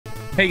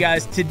Hey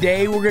guys,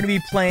 today we're going to be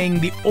playing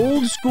the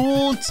old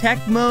school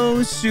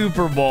Tecmo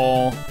Super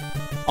Bowl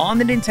on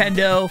the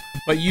Nintendo,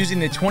 but using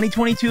the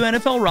 2022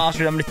 NFL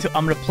roster. I'm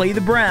going to play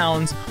the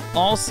Browns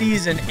all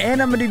season,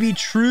 and I'm going to be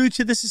true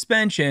to the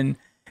suspension,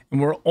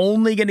 and we're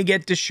only going to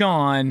get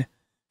Deshaun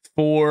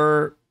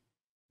for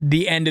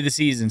the end of the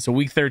season, so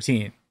week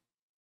 13.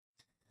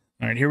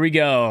 All right, here we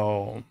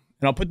go.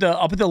 And I'll put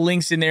the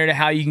links in there to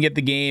how you can get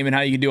the game and how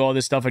you can do all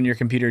this stuff on your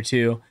computer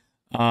too,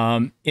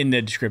 in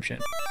the description.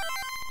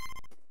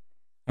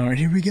 All right,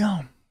 here we go.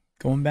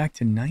 Going back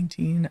to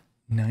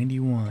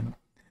 1991.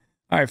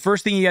 All right,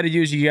 first thing you got to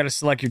do is you got to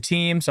select your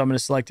team. So I'm going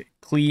to select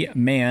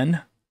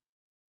Cleman.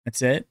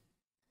 That's it.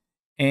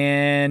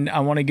 And I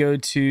want to go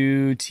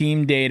to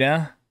team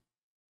data.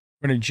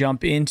 We're going to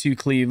jump into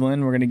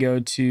Cleveland. We're going to go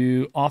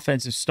to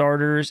offensive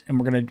starters, and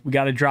we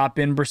got to drop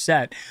in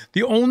Brissett.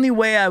 The only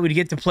way I would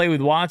get to play with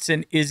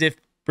Watson is if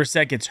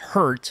Brissett gets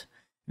hurt.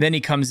 Then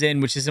he comes in,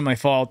 which isn't my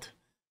fault,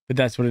 but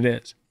that's what it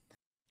is.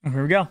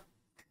 Here we go.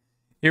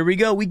 Here we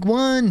go, week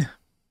 1.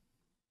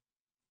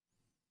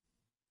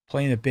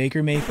 Playing the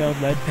Baker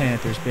Mayfield-led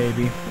Panthers,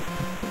 baby.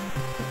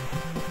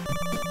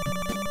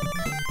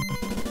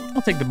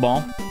 I'll take the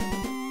ball.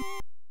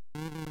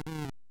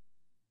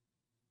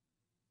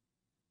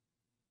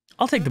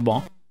 I'll take the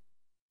ball.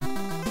 All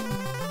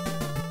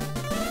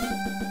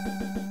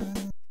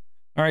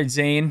right,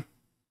 Zane.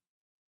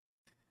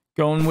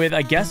 Going with,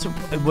 I guess,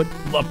 what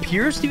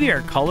appears to be our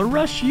Color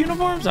Rush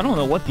uniforms. I don't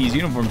know what these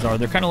uniforms are.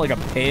 They're kind of like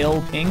a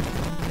pale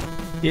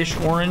pink-ish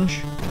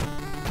orange.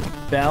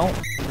 Bell.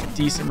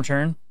 Decent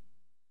return.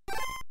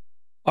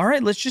 All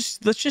right,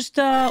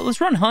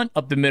 let's run Hunt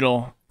up the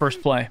middle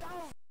first play.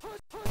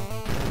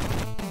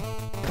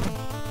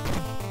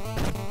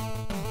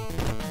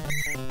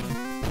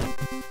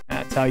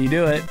 That's how you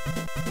do it.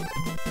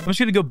 I'm just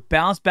gonna go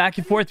bounce back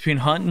and forth between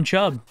Hunt and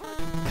Chubb.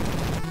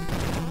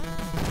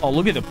 Oh,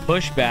 look at the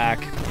pushback.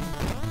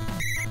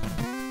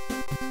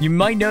 You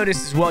might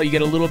notice as well, you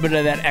get a little bit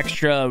of that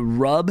extra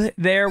rub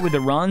there with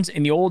the runs.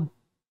 In the old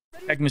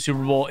Tecmo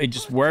Super Bowl, it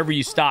just, wherever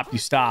you stop, you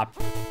stop.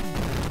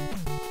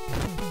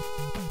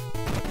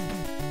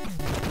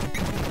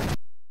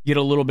 Get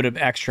a little bit of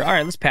extra. All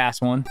right, let's pass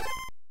one.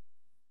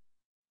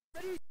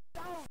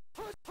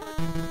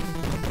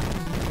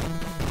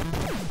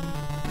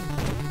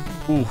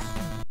 Ooh,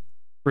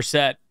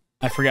 Brissett.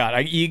 I forgot.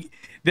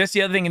 That's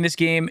the other thing in this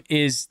game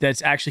is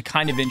that's actually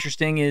kind of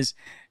interesting is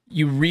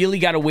you really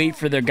got to wait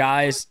for the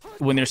guys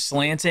when they're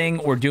slanting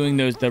or doing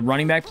the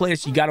running back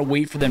plays. You got to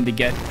wait for them to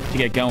get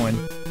going.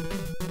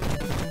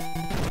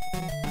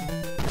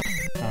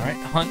 All right,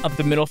 Hunt up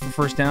the middle for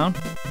first down.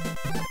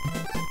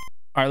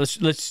 All right,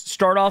 let's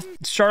start off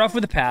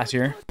with a pass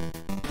here.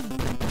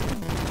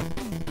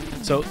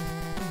 So,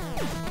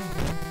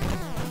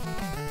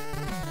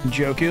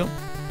 Njoku.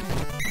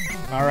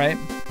 All right.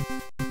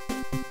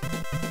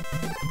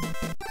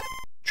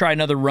 Try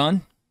another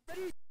run.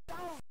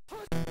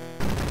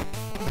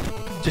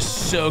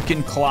 Just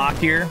soaking clock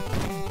here.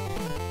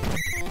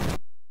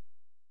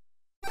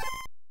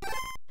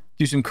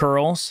 Do some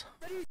curls.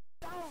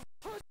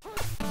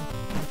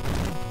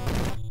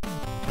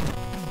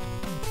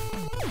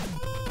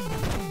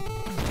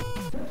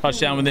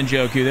 Touchdown with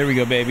Njoku. There we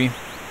go, baby.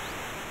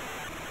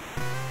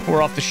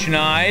 We're off the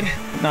schneid.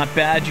 Not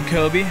bad,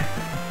 Jacoby.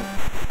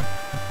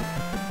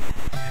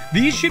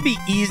 These should be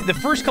easy. The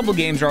first couple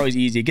games are always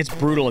easy. It gets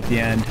brutal at the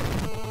end.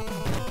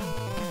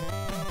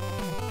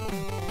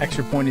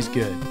 Extra point is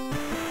good.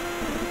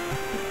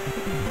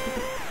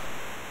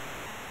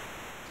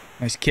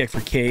 Nice kick for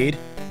Cade.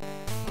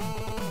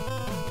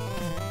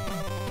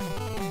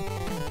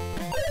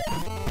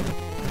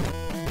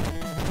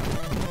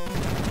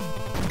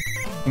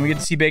 And we get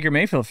to see Baker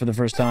Mayfield for the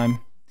first time.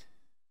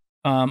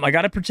 I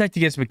got to protect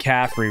against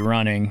McCaffrey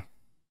running.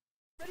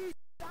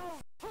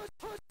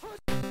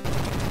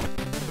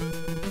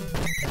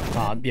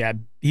 Yeah,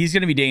 he's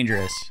going to be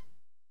dangerous.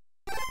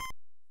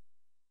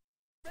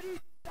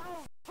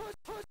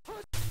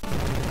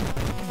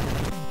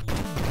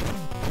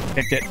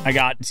 Picked it. I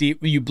got. See,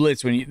 you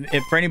blitz when you.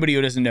 For anybody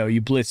who doesn't know,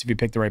 you blitz if you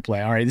pick the right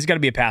play. All right, this has got to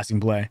be a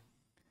passing play.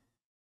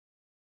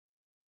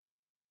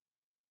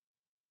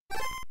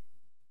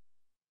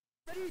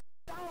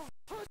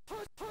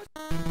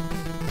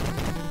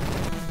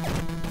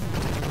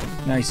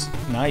 Nice,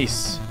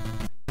 nice.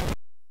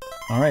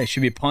 All right,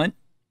 should be a punt.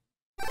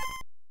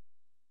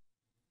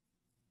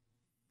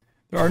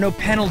 There are no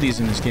penalties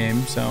in this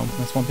game, so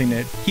that's one thing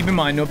to keep in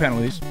mind. No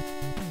penalties.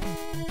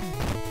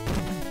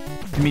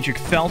 Demetric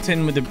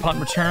Felton with the punt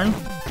return.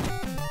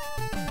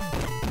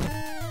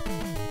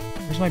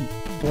 Where's my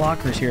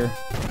blockers here?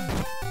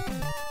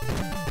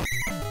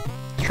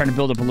 Trying to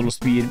build up a little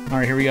speed. All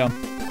right, here we go.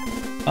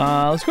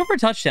 Let's go for a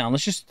touchdown.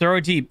 Let's just throw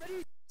it deep.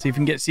 See if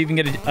we can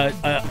get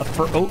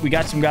oh, we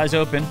got some guys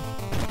open.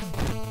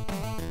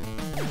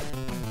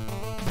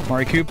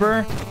 Mari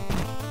Cooper.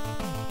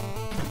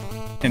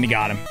 And he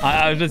got him.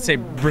 I was going to say,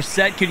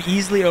 Brissett could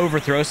easily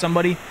overthrow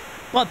somebody,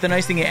 but the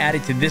nice thing it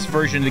added to this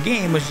version of the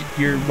game was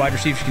your wide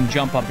receivers can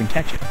jump up and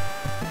catch it.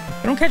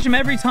 They don't catch him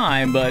every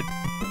time, but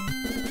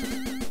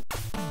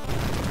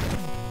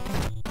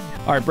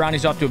All right,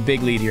 Brownie's off to a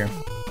big lead here.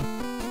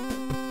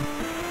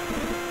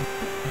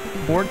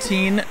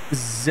 14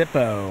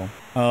 Zippo.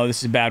 Oh, this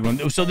is a bad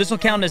one. So this will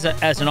count as an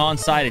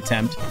onside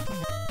attempt.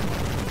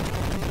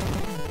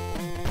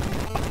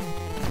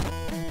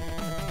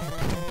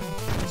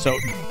 So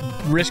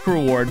risk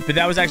reward, but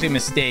that was actually a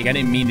mistake. I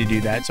didn't mean to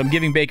do that. So I'm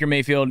giving Baker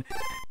Mayfield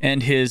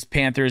and his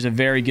Panthers a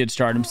very good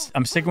start.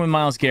 I'm sticking with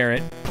Myles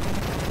Garrett.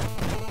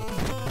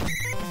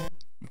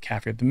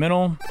 McCaffrey up the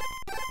middle.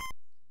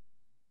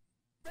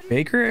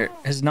 Baker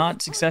has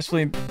not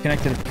successfully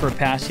connected for a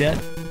pass yet.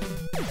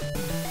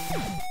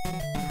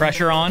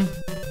 Pressure on.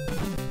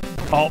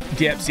 Oh,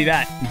 yeah, see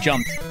that? He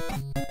jumped.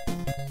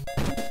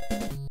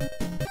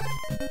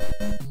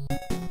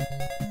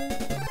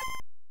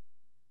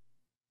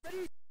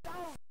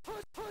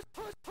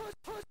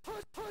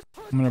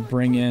 I'm going to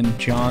bring in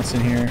Johnson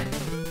here.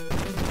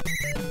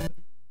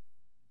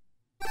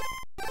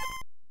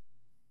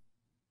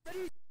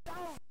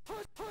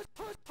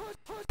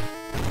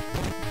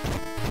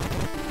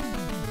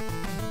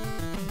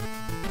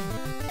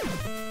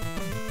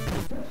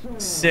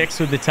 Six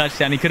with the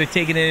touchdown. He could have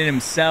taken it in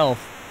himself.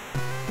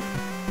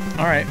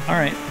 All right, all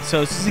right. So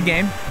this is a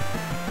game.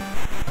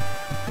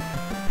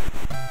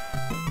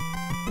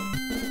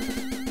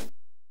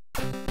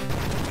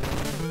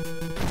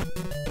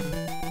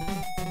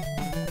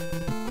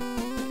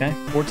 Okay,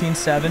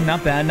 14-7.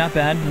 Not bad, not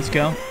bad. Let's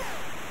go.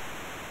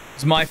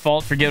 It's my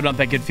fault for giving up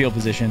that good field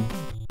position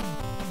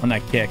on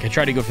that kick. I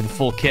tried to go for the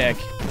full kick.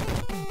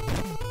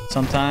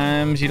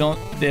 Sometimes they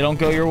don't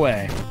go your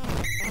way.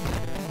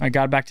 I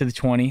got back to the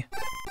 20.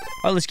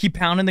 All right, let's keep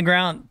pounding the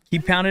ground.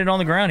 Keep pounding it on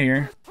the ground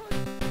here.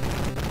 I'm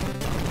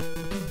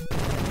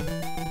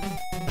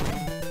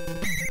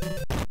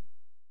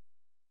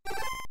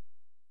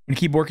gonna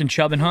keep working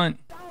Chubb and Hunt.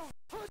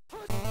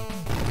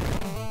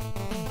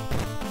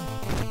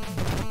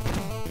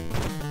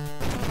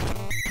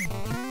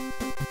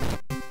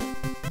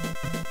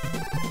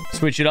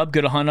 Switch it up.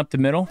 Go to Hunt up the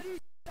middle.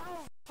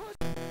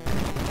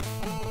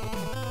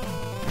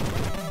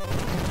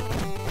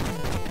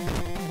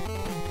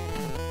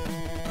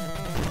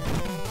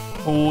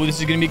 Oh, this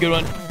is going to be a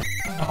good one.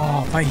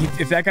 Oh,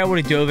 if that guy would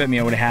have dove at me,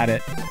 I would have had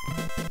it.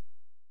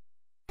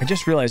 I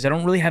just realized I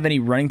don't really have any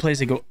running plays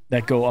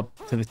that go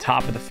up to the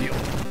top of the field.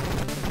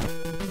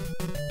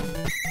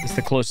 It's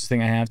the closest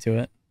thing I have to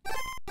it. All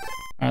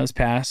right, let's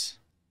pass.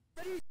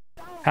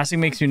 Passing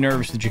makes me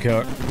nervous with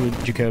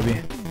Jacoby.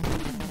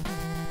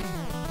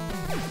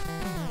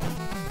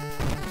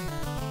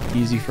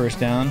 Easy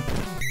first down.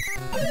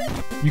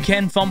 You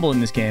can fumble in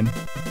this game.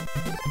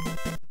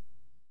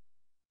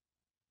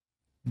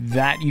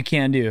 That you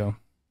can do.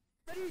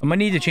 I'm gonna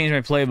need to change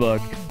my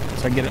playbook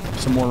so I get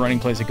some more running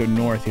plays that go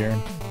north here.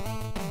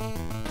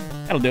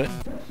 That'll do it.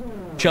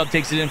 Chubb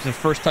takes it in for the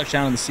first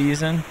touchdown of the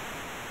season.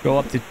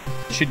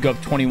 Should go up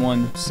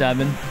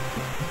 21-7.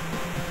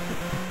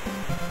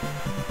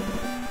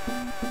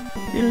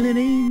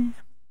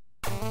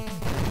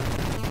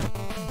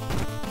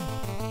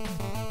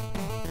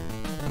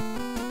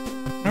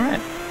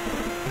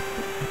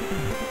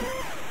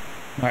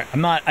 All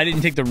right, I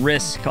didn't take the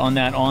risk on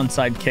that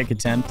onside kick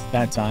attempt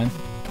that time.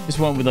 Just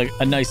went with like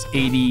a nice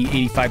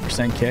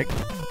 85% kick.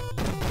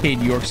 Cade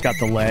York's got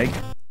the leg.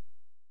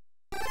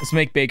 Let's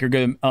make Baker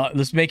go.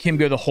 Let's make him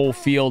go the whole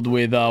field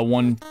with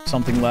one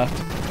something left.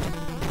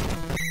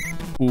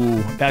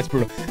 Ooh, that's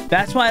brutal.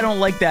 That's why I don't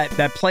like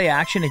that play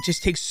action. It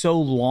just takes so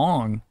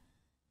long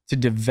to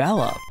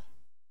develop.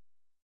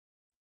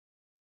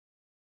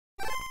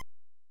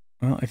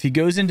 Well, if he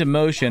goes into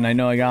motion, I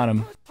know I got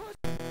him.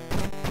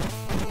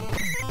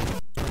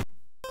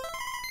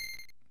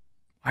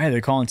 Why are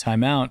they calling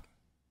timeout?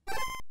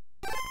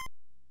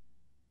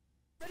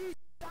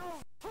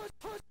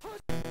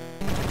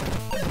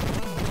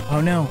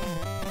 Oh no.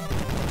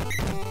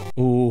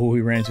 Ooh,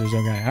 he ran into his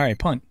own guy. All right,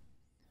 punt.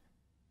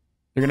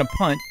 They're gonna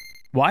punt.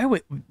 Why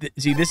would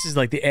see? This is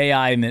like the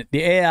AI in the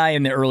AI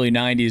in the early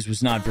 '90s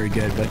was not very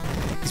good, but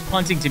he's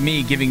punting to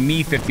me, giving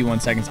me 51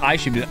 seconds. I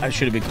should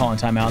have been calling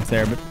timeouts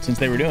there, but since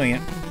they were doing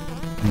it,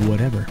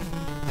 whatever.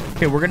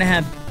 Okay, we're gonna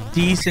have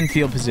decent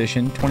field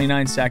position.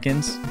 29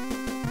 seconds.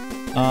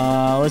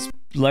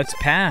 Let's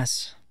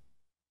pass.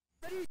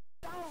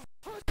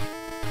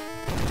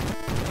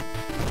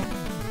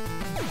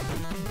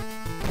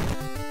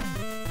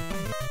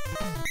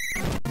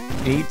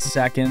 Eight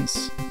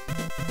seconds.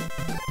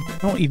 I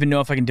don't even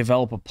know if I can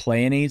develop a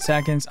play in 8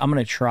 seconds. I'm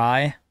gonna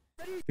try.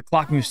 The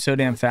clock moves so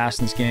damn fast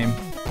in this game.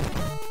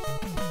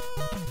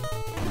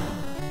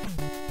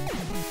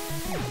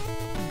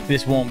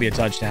 This won't be a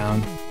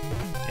touchdown.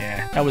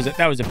 Yeah, that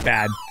was a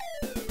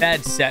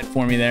bad set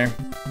for me there.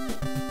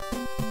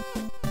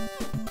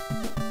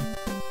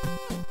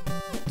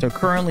 So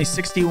currently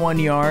 61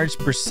 yards.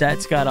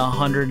 Brissett's got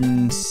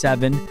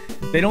 107.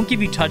 They don't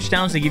give you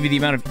touchdowns. They give you the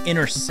amount of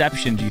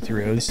interceptions you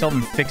threw. They still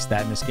haven't fixed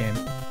that in this game.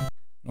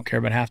 Don't care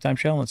about halftime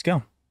show. Let's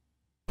go.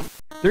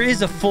 There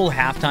is a full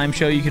halftime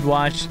show you could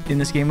watch in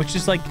this game, which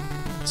is like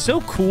so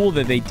cool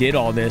that they did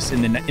all this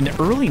in the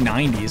early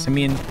 90s. I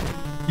mean,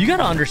 you got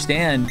to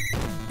understand,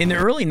 in the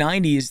early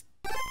 90s,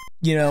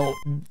 you know,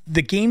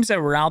 the games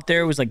that were out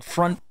there was like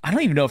I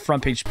don't even know if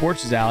Front Page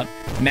Sports is out.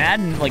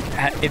 Madden, like,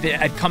 if it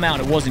had come out,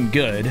 it wasn't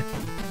good.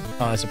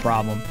 Oh, that's a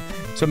problem.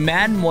 So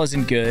Madden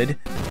wasn't good.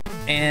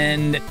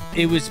 And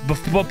it was,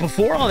 but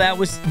before all that,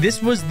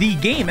 this was the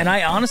game. And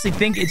I honestly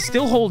think it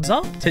still holds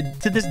up to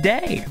this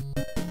day.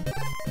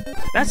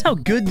 That's how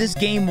good this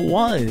game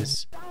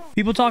was.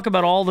 People talk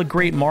about all the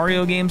great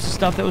Mario games and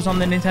stuff that was on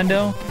the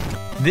Nintendo.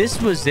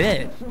 This was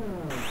it.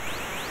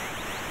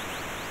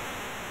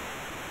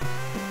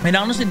 And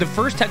honestly, the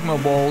first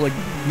Tecmo Bowl, like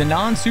the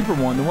non-Super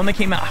one, the one that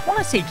came out, I want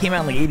to say it came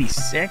out in like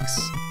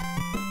 86.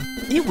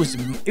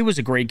 It was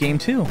a great game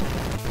too. All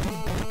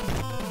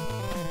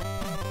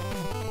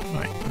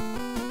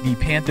right. The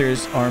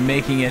Panthers are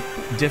making it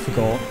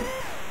difficult.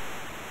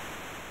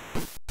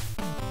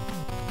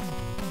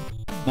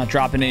 Not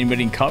dropping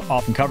anybody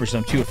off in coverage, so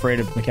I'm too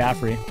afraid of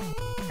McCaffrey.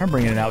 I'm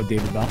bringing it out with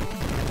David Bell.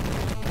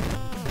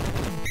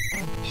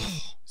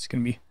 It's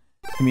gonna be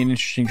an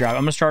interesting drive.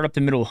 I'm gonna start up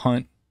the middle with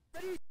Hunt.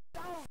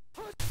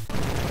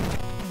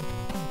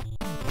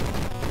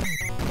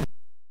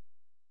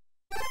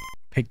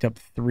 Picked up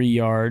 3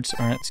 yards.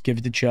 All right, let's give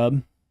it to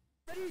Chubb.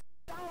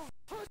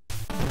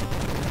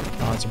 Oh,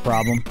 that's a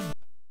problem.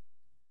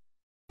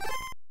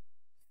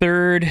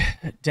 3rd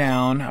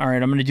down. All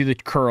right, I'm gonna do the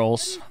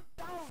curls.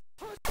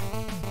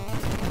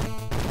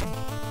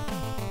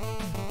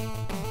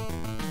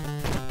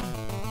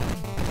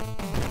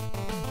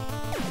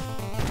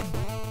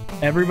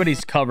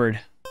 Everybody's covered.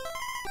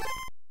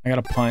 I got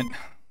a punt.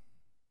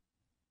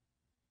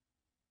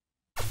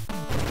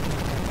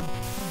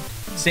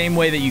 Same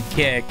way that you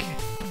kick,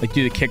 like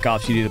do the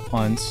kickoffs, you do the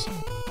punts.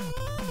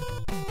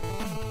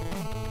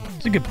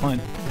 It's a good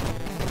punt.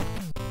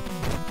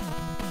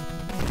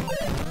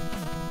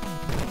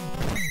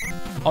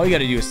 All you got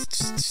to do is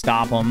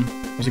stop them.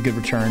 It was a good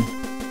return.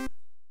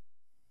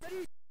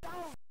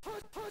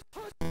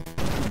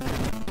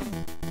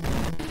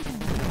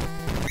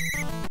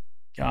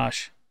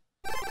 Gosh.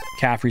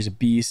 McCaffrey's a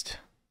beast.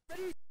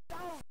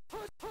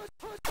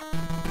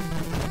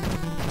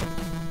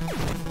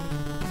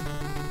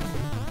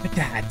 Look at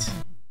that.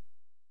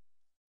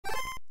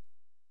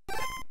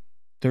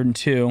 3rd and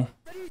 2.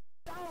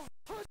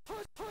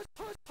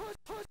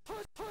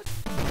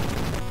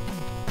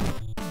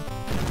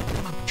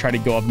 Try to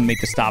go up and make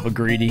the stop of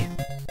Greedy.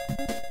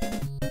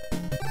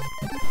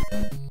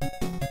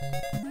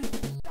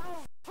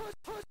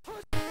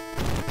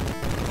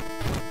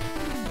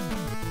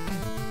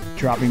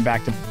 Dropping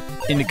back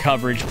into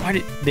coverage. Why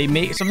did they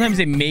make? Sometimes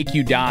they make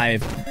you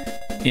dive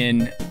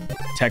in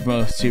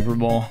Tecmo Super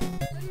Bowl.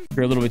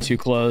 You're a little bit too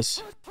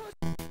close.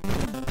 The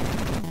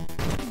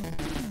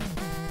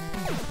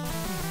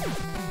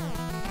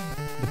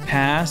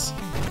pass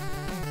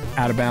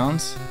out of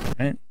bounds,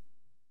 right?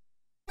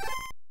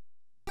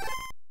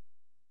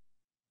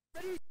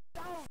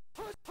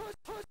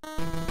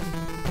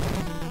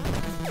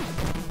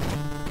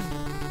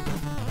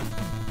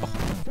 Oh,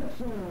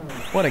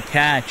 what a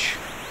catch.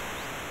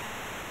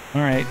 All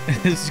right,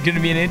 this is going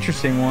to be an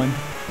interesting one.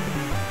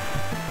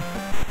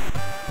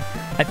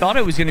 I thought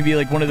it was going to be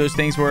like one of those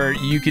things where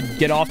you could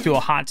get off to a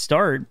hot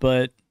start,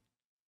 but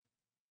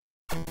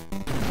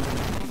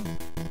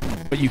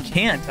you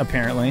can't,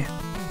 apparently.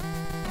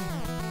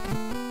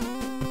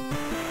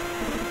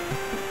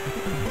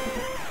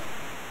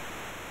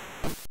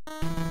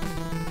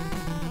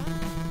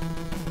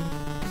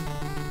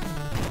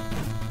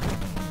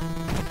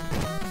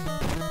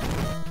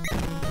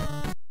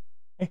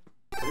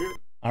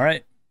 All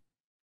right.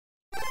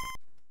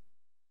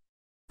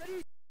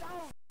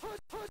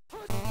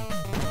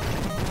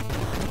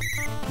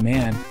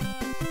 Man,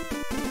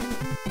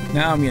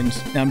 now I'm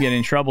getting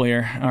in trouble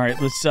here. All right,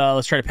 let's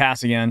try to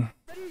pass again.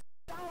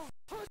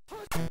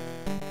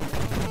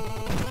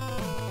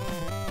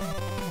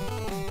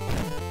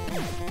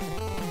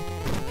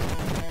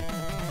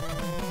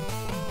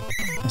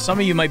 Some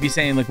of you might be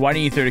saying, like, why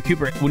didn't you throw to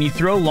Cooper? When you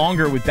throw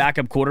longer with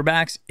backup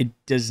quarterbacks, it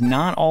does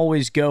not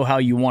always go how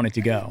you want it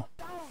to go.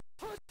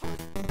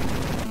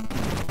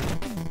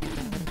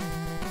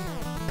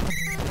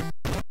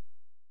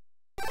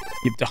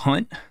 Give to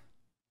Hunt.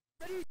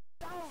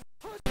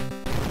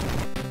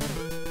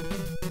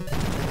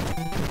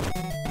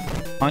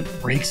 Hunt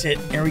breaks it.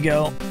 There we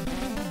go.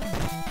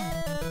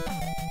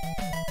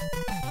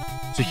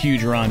 It's a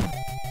huge run.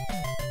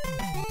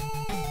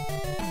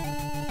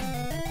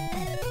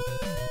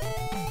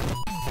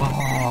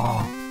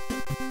 Oh.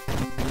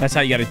 That's how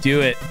you got to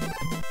do it.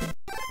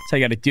 That's how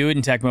you got to do it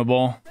in Tecmo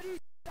Bowl.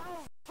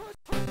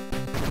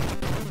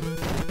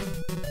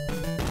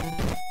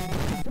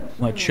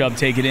 Let Chubb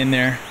take it in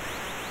there.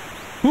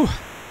 Whew.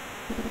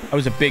 That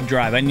was a big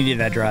drive. I needed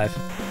that drive.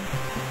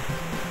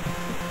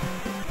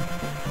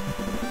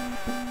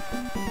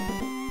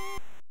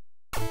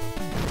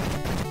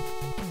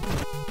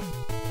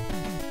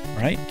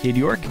 All right, Cade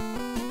York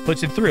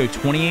puts it through.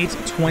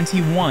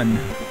 28-21.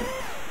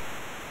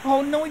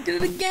 Oh, no, he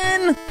did it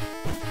again.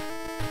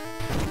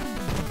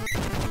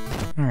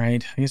 All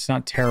right, I guess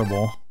not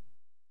terrible.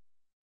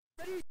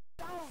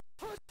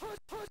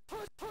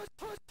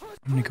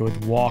 I'm gonna go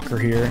with Walker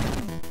here.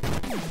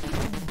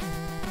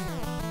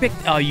 Pick.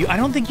 Oh, I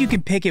don't think you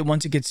can pick it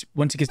once it gets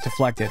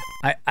deflected.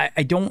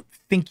 I don't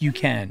think you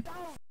can.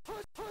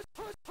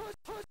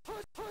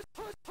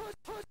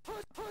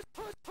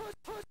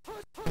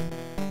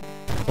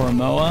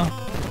 Moa.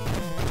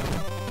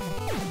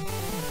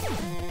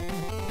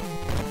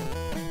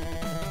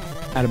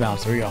 Out of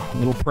bounds. There we go. A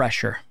little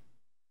pressure.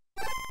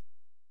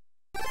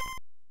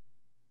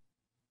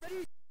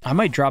 I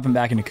might drop him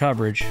back into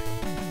coverage.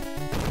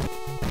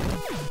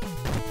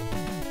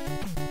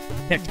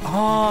 Picked. Oh.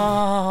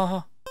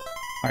 All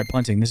right,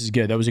 punting. This is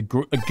good. That was a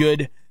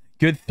good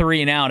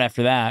 3 and out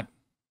after that.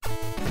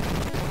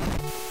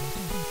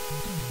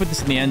 Put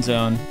this in the end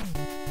zone.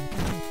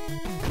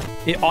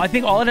 I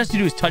think all it has to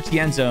do is touch the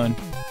end zone.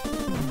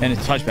 And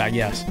it's a touchback,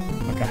 yes.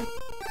 Okay.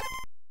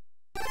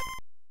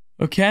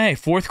 Okay,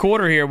 fourth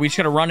quarter here. We just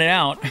got to run it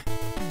out.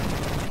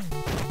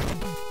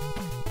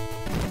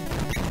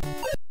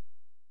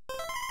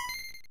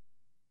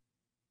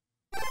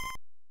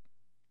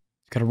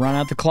 Got to run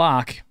out the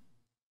clock.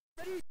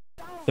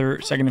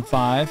 Second and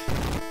 5.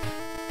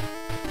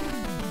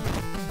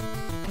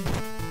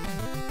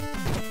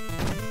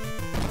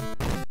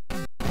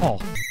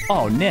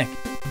 Oh, Nick.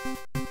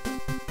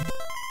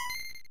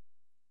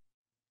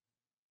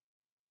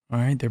 All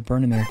right, they're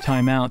burning their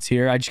timeouts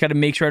here. I just got to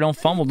make sure I don't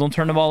fumble. Don't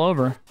turn the ball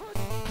over.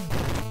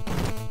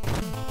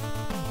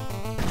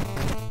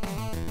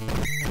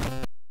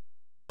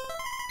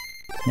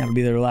 That'll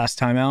be their last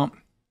timeout.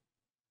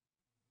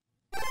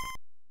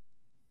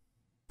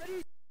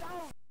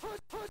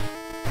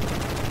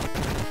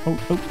 Oh.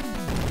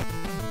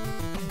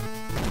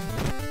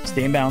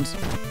 Stay in bounds.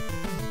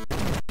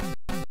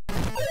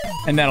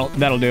 And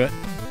that'll do it.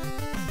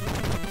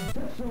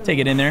 Take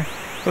it in there.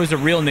 If it was a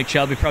real Nick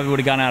Chubb, he probably would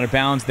have gone out of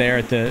bounds there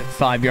at the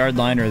 5-yard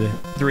line or the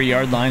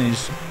 3-yard line and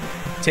just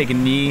take a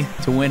knee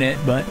to win it,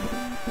 but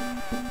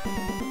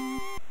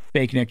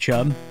fake Nick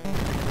Chubb.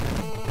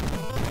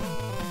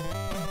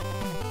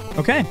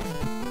 Okay.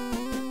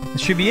 That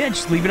should be it.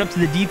 Just leave it up to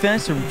the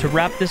defense to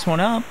wrap this one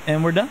up,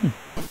 and we're done.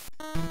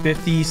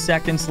 50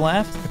 seconds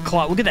left. The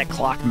clock. Look at that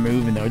clock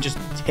moving, though. It just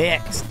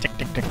ticks. Tick,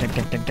 tick, tick, tick,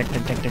 tick, tick, tick,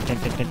 tick, tick, tick,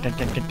 tick, tick,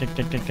 tick, tick,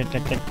 tick, tick, tick,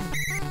 tick, tick.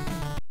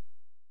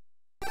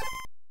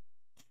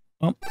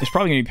 Well, it's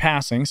probably going to be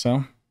passing,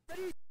 so.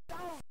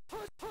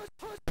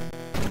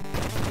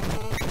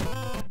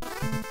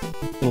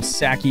 Little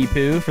sacky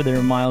poo for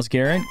their Myles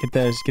Garrett. Get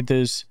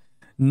those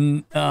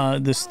the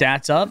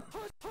stats up.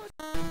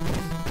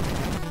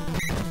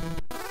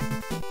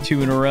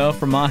 2 in a row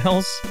for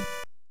Myles.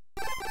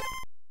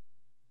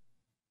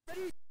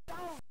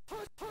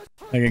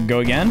 I can go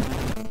again.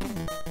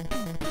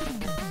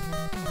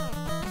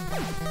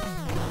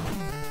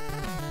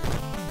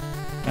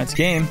 That's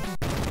game.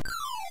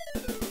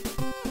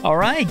 All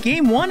right,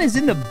 game 1 is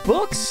in the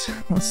books.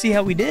 Let's see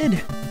how we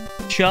did.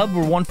 Chubb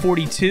were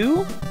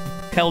 142.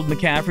 Held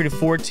McCaffrey to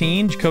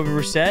 14. Jacoby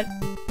Brissett,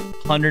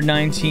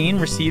 119.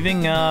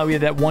 Receiving, we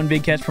had that one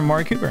big catch from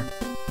Amari Cooper.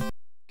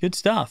 Good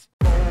stuff.